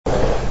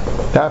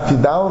Daf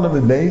Yudal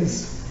Amud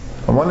Beis.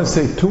 I want to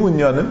say two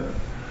inyanim.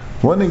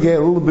 One negay a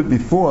little bit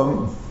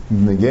before,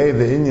 negay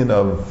the inyan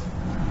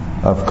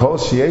of kol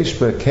sheyesh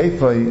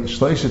be'keifai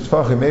shloisha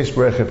tfachim yesh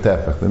b'rechev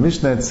tefach. The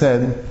Mishnah had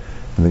said,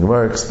 and the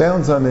Gemara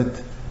expounds on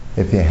it,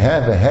 if you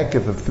have a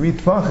hekef of 3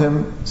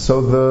 tfachim,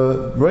 so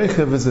the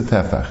rechev is a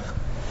tefach.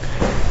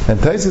 And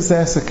Taisus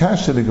asks a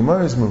kasha, the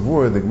Gemara is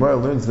mavur, the Gemara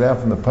learns it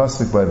out from the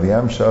pasuk by the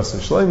Amsha Asa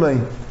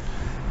Shloimei,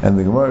 and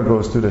the Gemara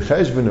goes through the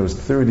cheshbon, it was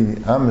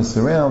 30 amas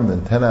around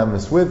and 10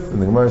 amas width,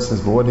 and the Gemara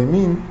says, but what do you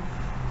mean?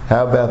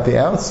 How about the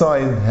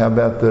outside? How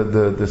about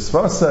the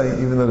svasa?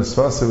 Even though the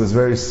svasa was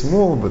very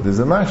small, but there's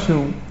a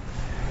mashu.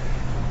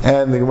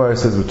 And the Gemara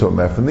says, we're talking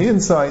about from the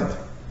inside.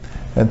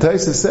 And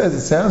Taisus says,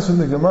 it sounds from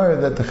the Gemara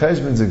that the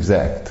cheshbon is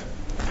exact.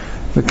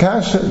 The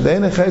kasha, the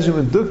ene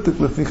cheshbon duktik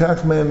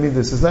lefichach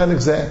me'amidus, is not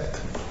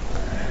exact.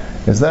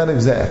 It's not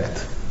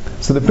exact.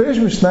 So the Pirish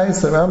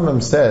Mishnayis, the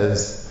Rambam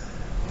says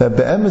that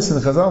be'emes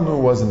and Chazal knew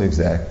it wasn't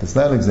exact. It's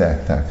not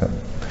exact, Takam.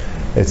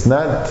 It's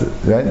not,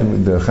 right?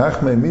 The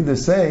Chachmei Midah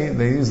say,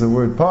 they use the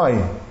word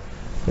pi.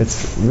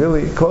 It's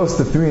really close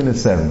to 3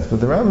 1/7. But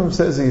the Rambam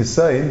says he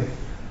said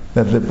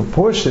that the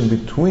proportion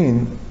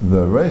between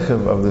the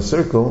reichev of the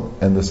circle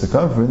and the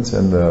circumference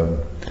and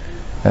the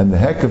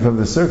hekef of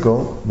the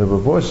circle, the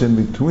proportion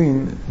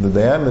between the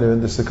diameter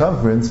and the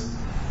circumference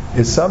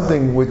is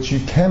something which you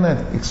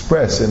cannot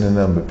express in a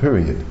number,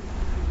 period.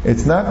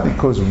 It's not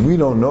because we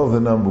don't know the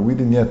number, we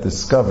didn't yet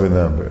discover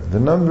the number. The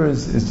number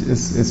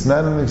it's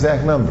not an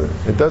exact number.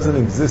 It doesn't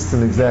exist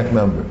an exact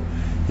number.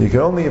 You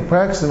can only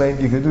approximate,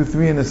 you can do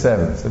 3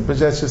 1/7, but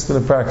that's just an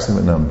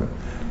approximate number.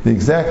 The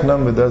exact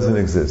number doesn't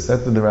exist.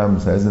 That's what the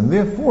Rambam says. And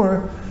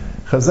therefore,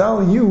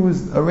 Chazal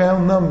used a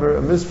round number,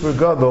 a misper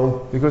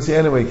gadol, because you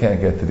anyway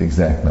can't get to the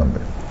exact number.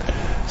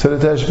 So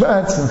the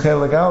Tashbatz in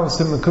Chelik Aleph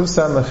Simon Kuf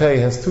Samachay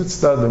has two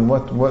tzadim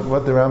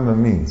what the Rambam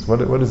means. What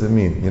does it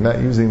mean? You're not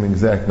using the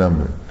exact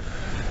number.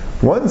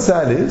 One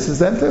side is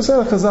that that's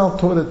how Chazal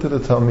taught it to the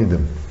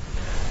Talmidim.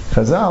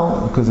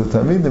 Chazal, because the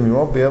Talmidim, you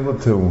won't be able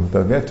to,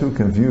 they'll get too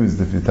confused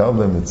if you tell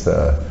them it's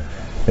an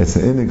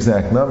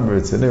inexact number,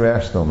 it's an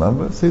irrational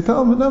number. So you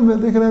tell them a number,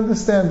 they can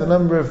understand the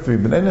number of 3.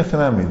 But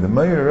Einechanami, the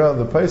Meir,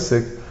 the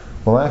Paisik,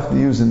 will have to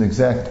use an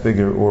exact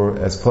figure or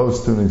as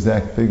close to an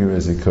exact figure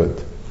as he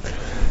could.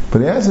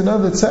 But he has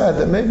another tzad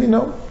that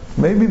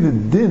maybe the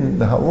din,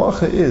 the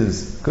halacha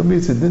is, could be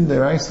it's a din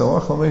deraisa,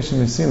 halacha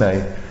l'meishim Sinai,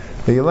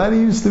 that you're allowed to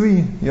use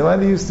 3. You're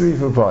allowed to use 3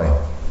 for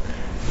pi.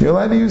 You're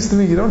allowed to use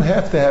 3. You don't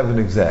have to have an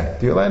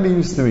exact. You're allowed to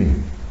use 3.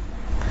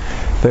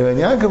 But when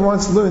Yaakov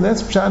wants to learn,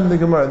 that's pshat in the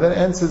Gemara. That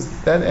answers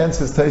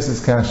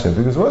Taisus kasha.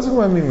 Because what's the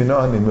one mean?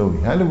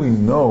 How do we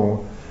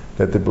know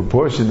that the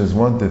proportion is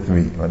 1 to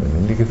 3? I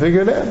mean, you can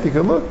figure it out. You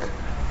can look.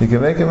 You can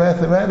make a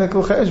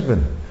mathematical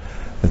cheshbon.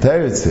 The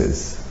Torah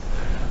says,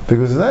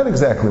 because it's not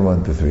exactly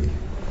 1 to 3,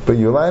 but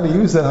you're allowed to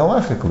use that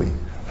halachically.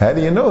 How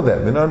do you know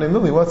that?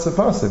 What's the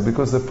pasuk?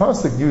 Because the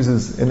pasuk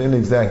uses an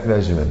inexact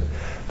measurement.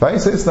 If I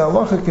say the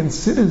halacha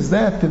considers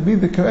that to be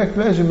the correct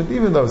measurement,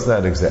 even though it's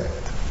not exact.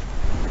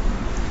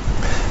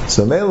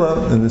 So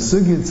Mela, in the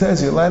Sugi it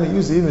says you're allowed to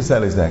use it even if it's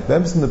not exact.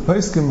 That's in the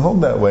Paiskim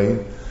hold that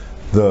way.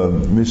 The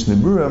Mishnah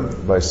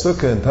Berurah by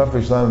Sukkah and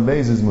Tafresh Lam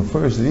Beis is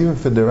mefurish that even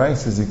for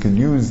deraises you could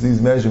use these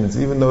measurements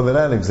even though they're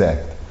not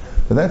exact.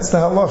 But that's the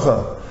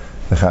halacha.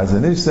 The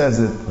Chazon Ish says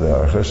it, the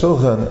Aruch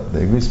HaShulchan, the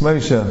Igris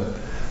Moshe,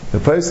 the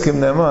Paiskim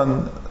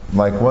Neman,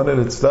 like one of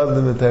the tzad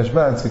in the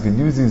Tashbat, you could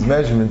use these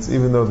measurements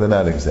even though they're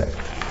not exact.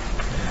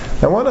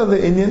 Now one other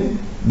inyan,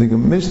 the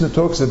Mishnah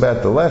talks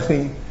about the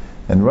lechi,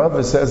 and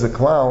Rava says a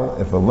klal,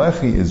 if a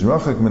lechi is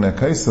rachak min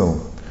hakaisel,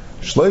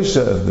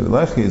 shleisha, if the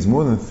lechi is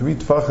more than 3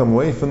 tfachim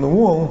away from the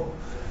wall,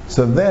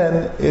 so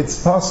then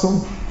it's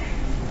pasul.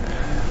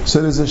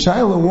 So there's a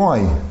shayla why,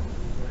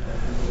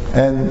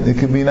 and it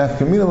could be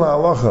nafkamina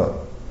la'alacha.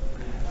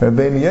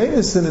 Rabbeinu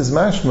Yonason is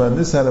mashma, and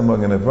this had a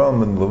Magen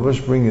Avraham and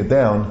Lavush bring it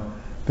down,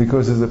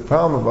 because there's a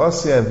problem of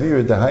asya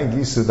avir, the high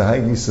gisu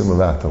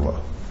mevatala.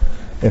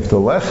 If the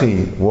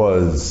lechi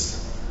was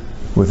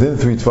within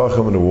 3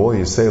 tvachim in the wall,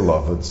 you say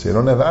lavud, so you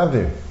don't have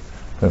avir.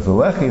 But if the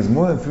lechi is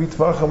more than 3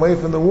 tvachim away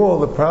from the wall,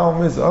 the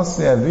problem is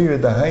asya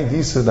avir, the high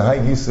gisu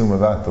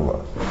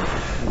mevatala.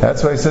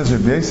 That's why he says,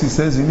 Rabbi Yossi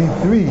says you need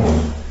 3,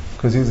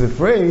 because he's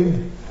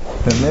afraid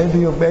that maybe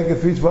you'll make it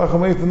 3 tvachim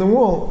away from the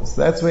wall.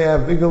 So that's why you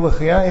have bigger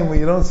lechiyayim where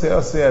you don't say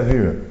asya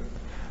avir.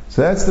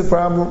 So that's the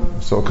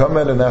problem. So come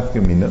at an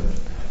afkamina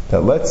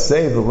that let's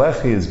say the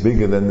lechi is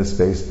bigger than the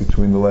space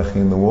between the lechi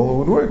and the wall, it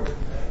would work.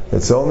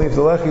 It's only if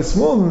the lechi is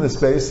smaller than the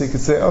space, you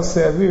could say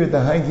asya avir,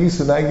 the high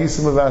gisu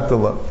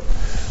mevatala.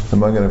 The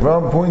Magen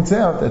Avraham points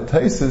out that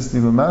Taisus, the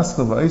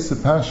Maskal v'Isa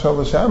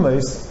Pashal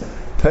Shamayis,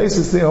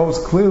 Taisus there holds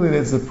clearly that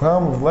it's the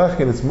problem of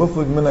lechi, it's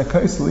muflig min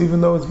hakaisel,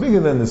 even though it's bigger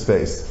than the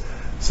space.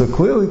 So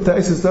clearly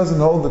Taisus doesn't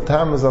hold the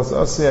tam as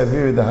asya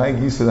avir, the high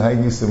gisu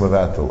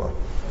mevatala.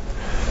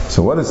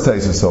 So what does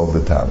Taisus hold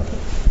the tam?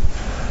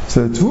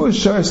 So the Tvua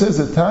Shar says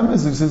the tam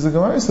is because the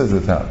Gemara says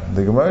the tam.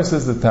 The Gemara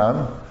says the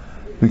tam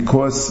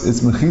because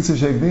it's mechitza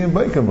sheikdi and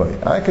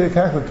baikavai. I the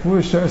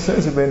Tvua Shar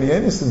says that Ben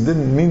Yonason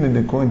didn't mean it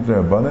according to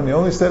Rabbanan. He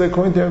only said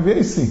according to Rabbi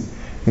Yossi.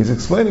 He's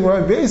explaining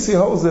why Beisi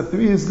holds that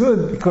 3 is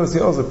good, because he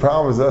holds the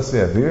problem is Asi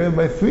Avira, and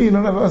by 3 you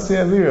don't have Asi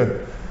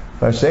Avira.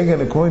 By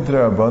Shegan, according to the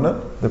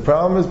Rabbana, the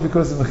problem is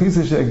because of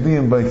Mechitza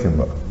She'ekdiyim Baikim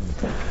Ba.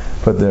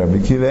 But the Rabbi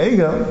Akiva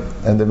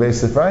Eiga and the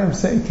Beis Ephraim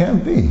say it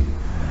can't be.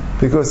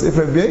 Because if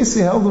Rabbi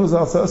Yossi held it was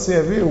Asi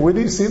Avira, where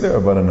do you see the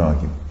Rabbanan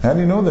argue? How do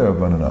you know the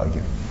Rabbanan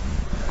argue?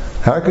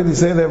 How could you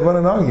say the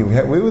Rabbanan argue?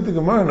 Where would the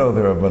Gemara know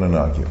the Rabbanan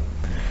argue?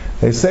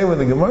 They say when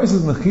the Gemara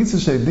says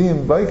Mechitza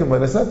She'ekdiyim Baikim Ba,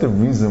 that's not the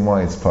reason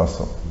why it's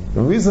possible. The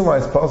reason why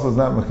it's possible is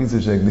not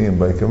Mechitza She'ekdiyim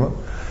Baikim Ba.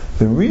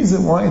 The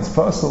reason why it's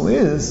possible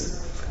is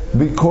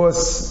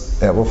because,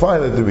 we'll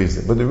find out the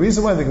reason. But the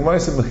reason why the Gemara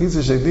said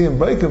Mechitza She'ekdiyim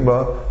Baikim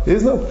Ba,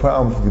 there's no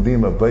problem for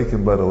Kediyim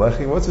Baikim Ba to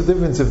Lechi. What's the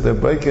difference if they're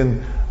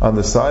Baikim on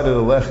the side of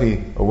the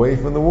Lechi away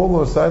from the wall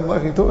or the side of the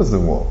Lechi towards the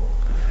wall?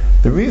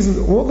 The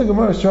reason, all the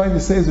Gemara is trying to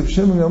say is if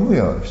Shimon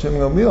Gamliel. If Shimon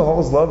Gamliel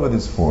holds Lavad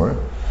is 4,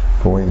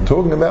 but when you're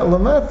talking about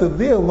Lamata,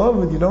 there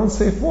Lavad you don't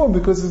say 4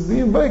 because it's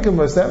being Baikim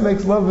Ba, that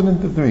makes Lavad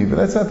into 3. But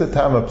that's not the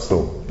Tam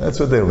Psul. That's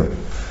what they learn.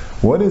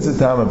 What is the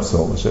Tam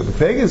Psul?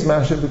 Shebekveg is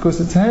Masha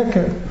because it's a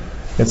hecker.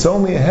 It's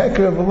only a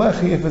hecker of a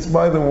lechi if it's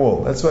by the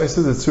wall. That's why I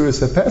said that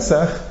Tzuras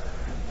HaPesach,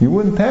 you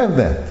wouldn't have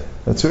that.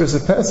 At Tzuras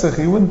HaPesach,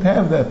 you wouldn't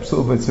have that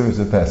psul by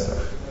Tzuras HaPesach.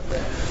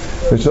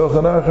 The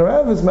Shulchan Aruch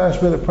Harav is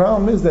mashma. The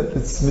problem is that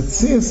it's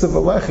mitzias of a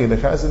lechi. The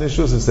Chazon Ish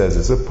Yosef says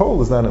this. A pole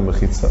is not a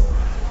mechitza.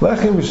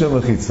 Lechi mishum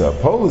mechitza.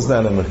 A pole is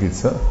not a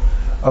mechitza.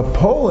 A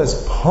pole is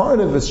part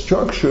of a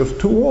structure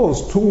of 2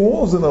 walls. 2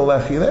 walls in a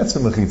lechi, that's a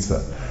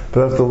mechitza.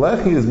 But if the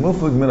lechi is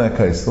muflig min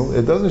ha-kaisel,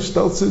 it doesn't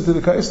shteltzu to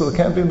the kaisel, it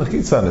can't be a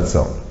mechitza on its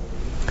own.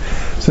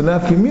 So now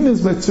Kimin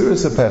is by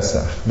Tzuras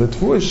HaPesach. The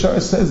Tvur Shar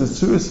says that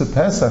Tzuras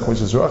HaPesach,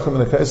 which is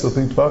Racham and Akaisel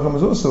Pink Tvachim,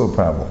 is also a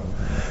problem.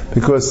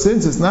 Because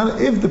since it's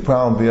not if the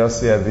problem be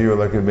Asi Avira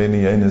like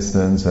Rabbeinu Yenis,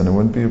 then it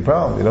wouldn't be a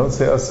problem. You don't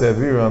say Asi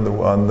Avira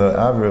on the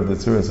Avira of the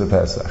Tzuras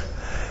HaPesach.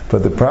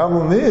 But the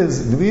problem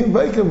is,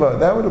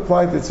 that would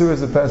apply to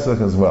Tzuras HaPesach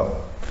as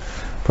well.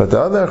 But the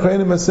other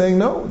Achreinim are saying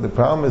no, the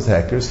problem is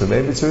hecker, so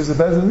maybe Tzuras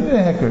HaPesach need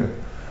a hecker.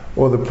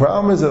 Or the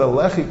problem is that a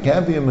lechi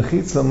can't be a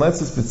mechitza unless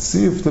it's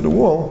perceived to the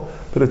wall,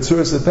 but a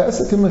Tzuras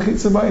HaPesach can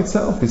mechitza by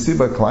itself. You see,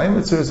 by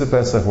climate, Tzuras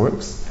HaPesach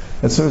works,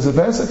 and Tzuras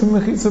HaPesach can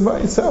mechitza by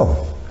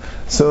itself.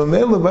 So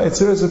Mela by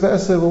Tzuras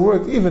HaPesach will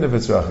work even if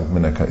it's Rachik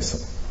Min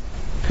HaKaisel.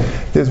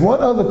 There's one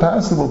other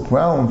possible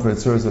problem for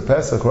Tzuras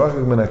HaPesach,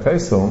 Rachik Min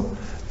HaKaisel,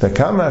 the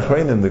Kama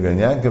Achreinim, the Gan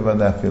Yankov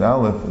and Nafil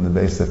Aleph, and the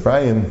Beis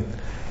Ephraim,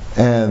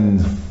 and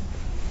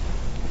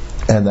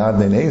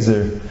Adnei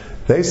Nezer,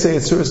 they say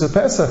it's Tzuras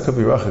HaPesach could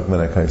be Rachik Min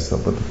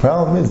HaKaisel, but the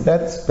problem is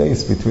that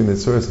space between the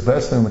Tzuras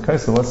HaPesach and the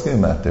Kaisel, what's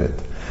going after it?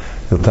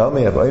 He'll tell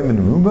me, I have Oymen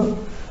Ruba?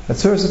 A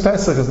Tzuras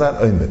HaPesach is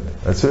not Oymen.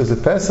 A Tzuras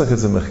HaPesach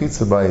is a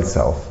Mechitza by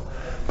itself.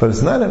 But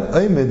it's not an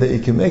Oymen that you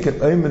can make an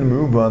Oymen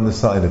Ruba on the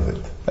side of it.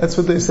 That's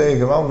what they say,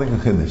 Gamal Lik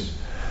Chiddush.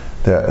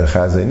 The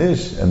Chazon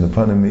Ish and the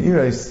Panim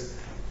Me'irais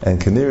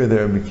and Kanira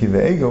there, Rabbi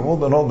Akiva Eiga, all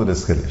don't hold to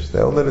this Chiddush. They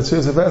hold that a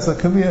Tzuras HaPesach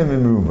can be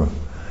Oymen Ruba.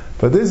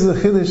 But this is a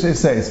chiddush they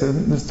say. So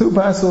there's 2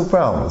 possible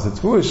problems. It's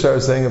Tvur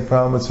Shar saying a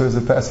problem with Tzuras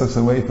HaPesach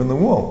away from the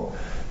wall.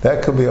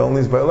 That could be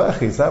only by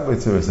lechi. It's not by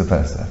Tzuras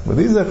HaPesach. But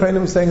these are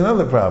Achreinim saying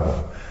another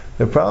problem.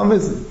 The problem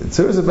is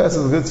Tzuras HaPesach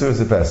is a good Tzuras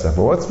HaPesach.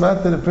 But what's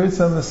matter the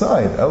person on the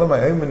side?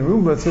 Elamai Ayman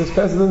Ruba. Tzuras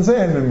HaPesach doesn't say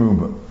Ayman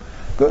Ruba.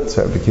 Good.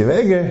 So Rabbi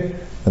Akiva Eiga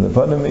and the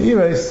Panim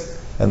Me'irais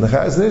and the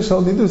Chazon Ish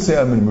hold you do say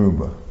Ayman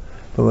Ruba.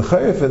 But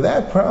l'chayr for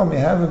that problem you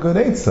have a good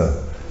eitzah.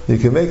 You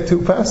can make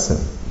 2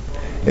 pasim.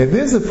 If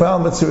there's a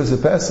problem with Tzuras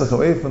HaPesach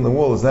away from the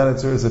wall, it's not a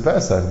Tzuras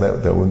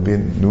HaPesach, there wouldn't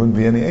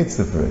be any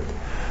eitzah for it.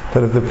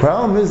 But if the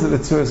problem is that a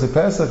Tzuras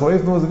HaPesach away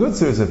from the wall is a good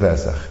Tzuras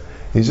HaPesach,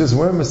 he's just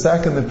wearing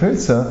masak in the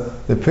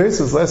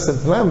pirza is less than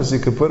flammable, you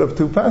could put up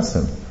 2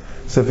 pasim.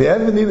 So if you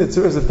ever need a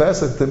Tzuras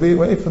HaPesach to be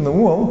away from the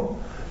wall,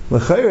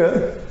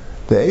 l'chayra,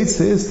 the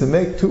eitzah is to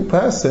make 2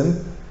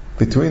 pasim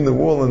between the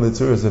wall and the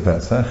Tzuras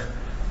HaPesach,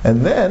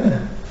 and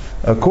then,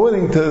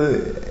 according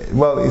to,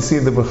 you see,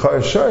 the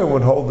Bechar Shar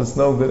would hold it's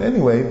no good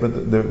anyway,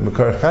 but the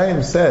Bechar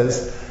Chaim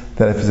says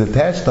that if it's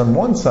attached on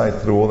one side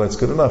to the wall, that's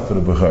good enough for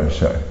the Bechar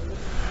Shar.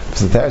 If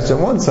it's attached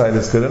on one side,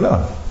 it's good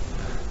enough.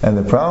 And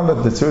the problem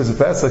that the Tzuras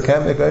HaPesach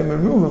can't make a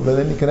move, but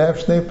then you can have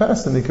Shnei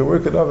Pasim, you can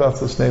work it off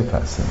after Shnei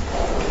Pasim.